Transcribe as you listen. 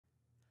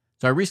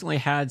So I recently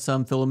had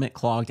some filament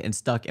clogged and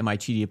stuck in my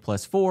Qidi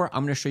Plus 4.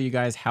 I'm going to show you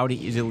guys how to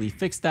easily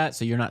fix that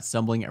so you're not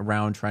stumbling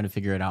around trying to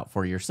figure it out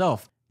for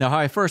yourself. Now, how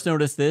I first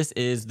noticed this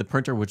is the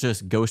printer was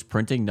just ghost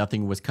printing.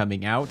 Nothing was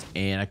coming out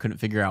and I couldn't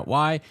figure out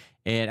why.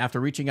 And after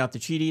reaching out to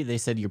Qidi, they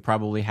said you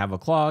probably have a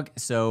clog.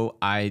 So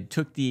I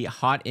took the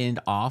hot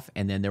end off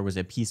and then there was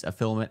a piece of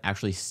filament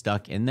actually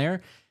stuck in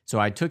there. So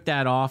I took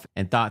that off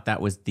and thought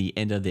that was the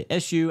end of the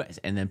issue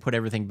and then put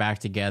everything back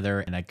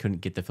together and I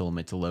couldn't get the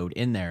filament to load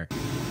in there.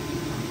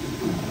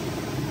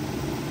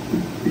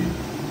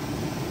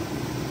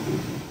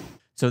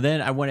 So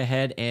then I went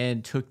ahead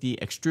and took the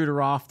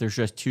extruder off. There's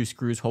just 2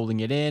 screws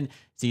holding it in.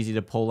 It's easy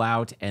to pull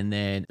out. And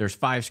then there's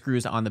 5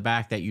 screws on the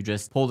back that you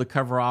just pull the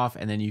cover off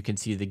and then you can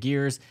see the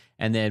gears.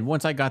 And then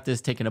once I got this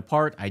taken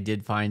apart, I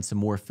did find some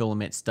more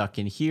filament stuck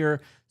in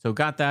here. So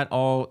got that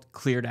all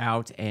cleared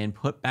out and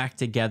put back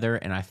together.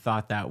 And I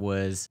thought that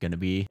was going to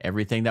be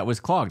everything that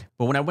was clogged.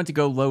 But when I went to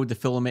go load the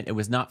filament, it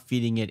was not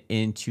feeding it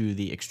into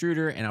the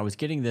extruder. And I was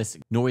getting this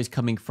noise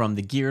coming from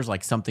the gears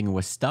like something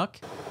was stuck.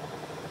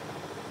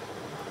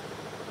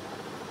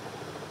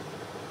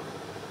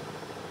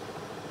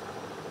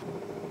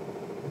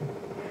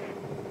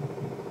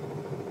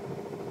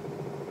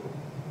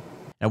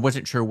 I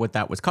wasn't sure what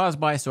that was caused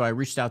by, so I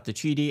reached out to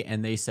Qidi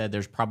and they said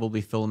there's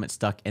probably filament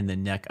stuck in the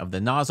neck of the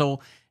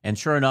nozzle. And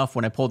sure enough,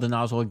 when I pulled the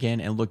nozzle again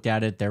and looked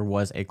at it, there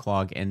was a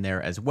clog in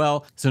there as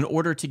well. So in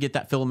order to get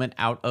that filament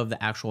out of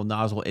the actual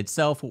nozzle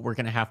itself, what we're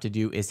going to have to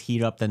do is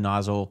heat up the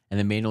nozzle and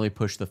then manually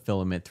push the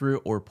filament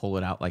through or pull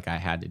it out like I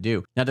had to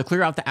do. Now to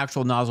clear out the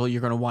actual nozzle,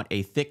 you're going to want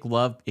a thick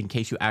glove in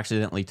case you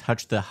accidentally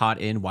touch the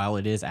hot end while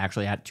it is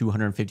actually at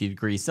 250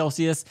 degrees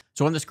Celsius.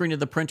 So on the screen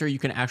of the printer, you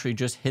can actually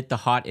just hit the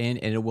hot end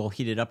and it will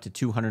heat it up to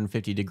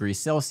 250 degrees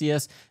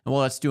Celsius. And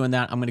while it's doing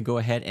that, I'm going to go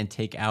ahead and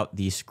take out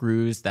the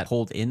screws that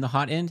hold in the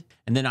hot end.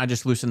 And then I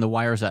just loosen the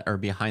wires that are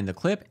behind the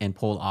clip and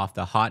pull off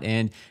the hot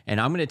end.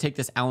 And I'm going to take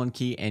this Allen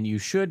key and you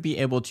should be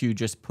able to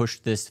just push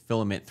this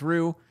filament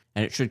through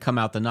and it should come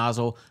out the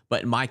nozzle.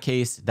 But in my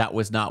case, that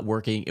was not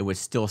working. It was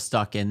still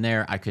stuck in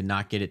there. I could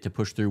not get it to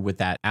push through with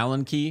that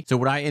Allen key. So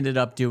what I ended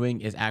up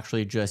doing is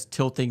actually just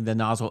tilting the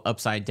nozzle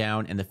upside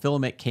down and the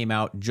filament came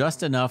out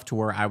just enough to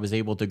where I was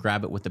able to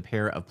grab it with a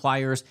pair of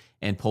pliers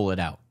and pull it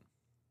out.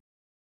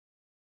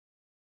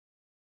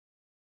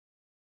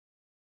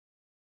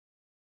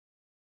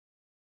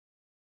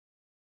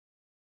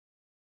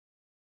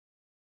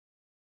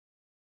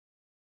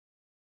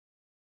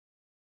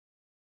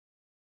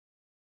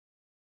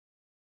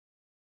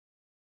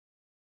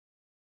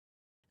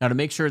 Now to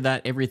make sure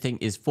that everything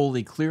is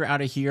fully clear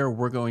out of here,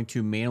 we're going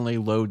to manually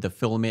load the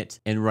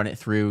filament and run it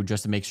through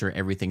just to make sure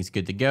everything's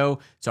good to go.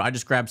 So I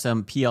just grabbed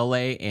some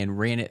PLA and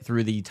ran it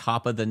through the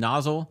top of the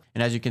nozzle.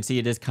 And as you can see,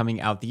 it is coming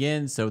out the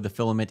end. So the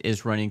filament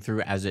is running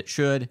through as it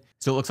should.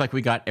 So it looks like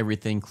we got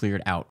everything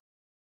cleared out.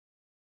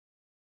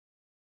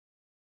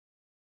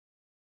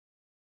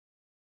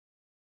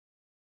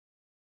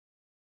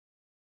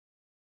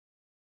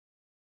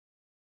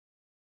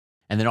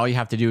 And then all you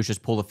have to do is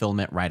just pull the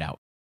filament right out.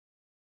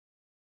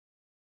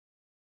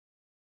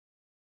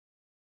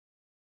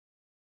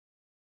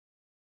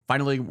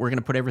 Finally, we're going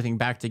to put everything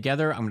back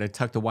together. I'm going to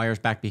tuck the wires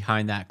back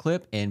behind that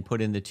clip and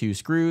put in the 2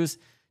 screws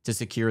to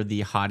secure the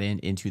hot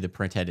end into the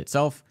print head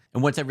itself.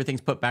 And once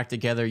everything's put back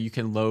together, you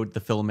can load the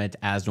filament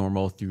as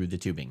normal through the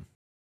tubing.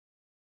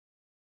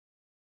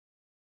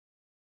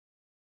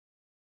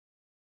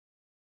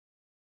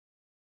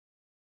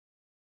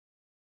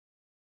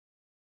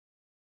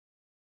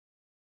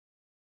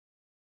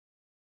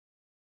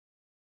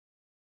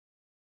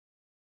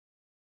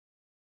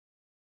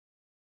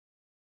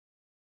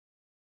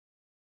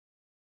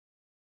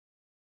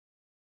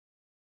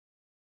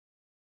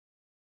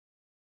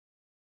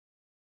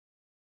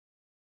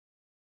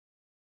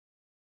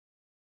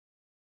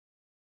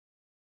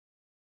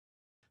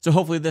 So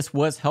hopefully this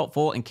was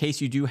helpful in case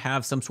you do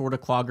have some sort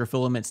of clog or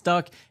filament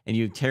stuck and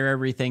you tear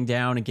everything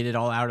down and get it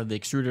all out of the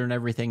extruder and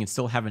everything and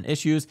still having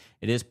issues.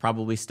 It is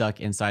probably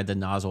stuck inside the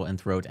nozzle and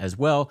throat as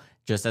well,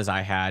 just as I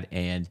had,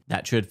 and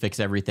that should fix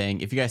everything.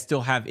 If you guys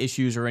still have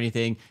issues or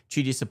anything,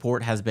 Qidi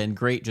support has been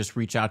great. Just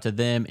reach out to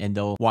them and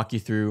they'll walk you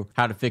through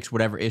how to fix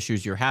whatever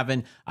issues you're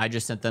having. I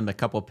just sent them a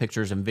couple of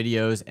pictures and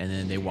videos and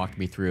then they walked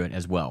me through it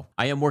as well.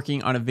 I am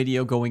working on a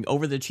video going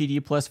over the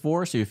Qidi Plus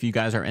 4, so if you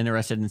guys are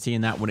interested in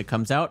seeing that when it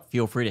comes out,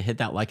 feel free to hit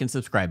that like and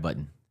subscribe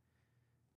button.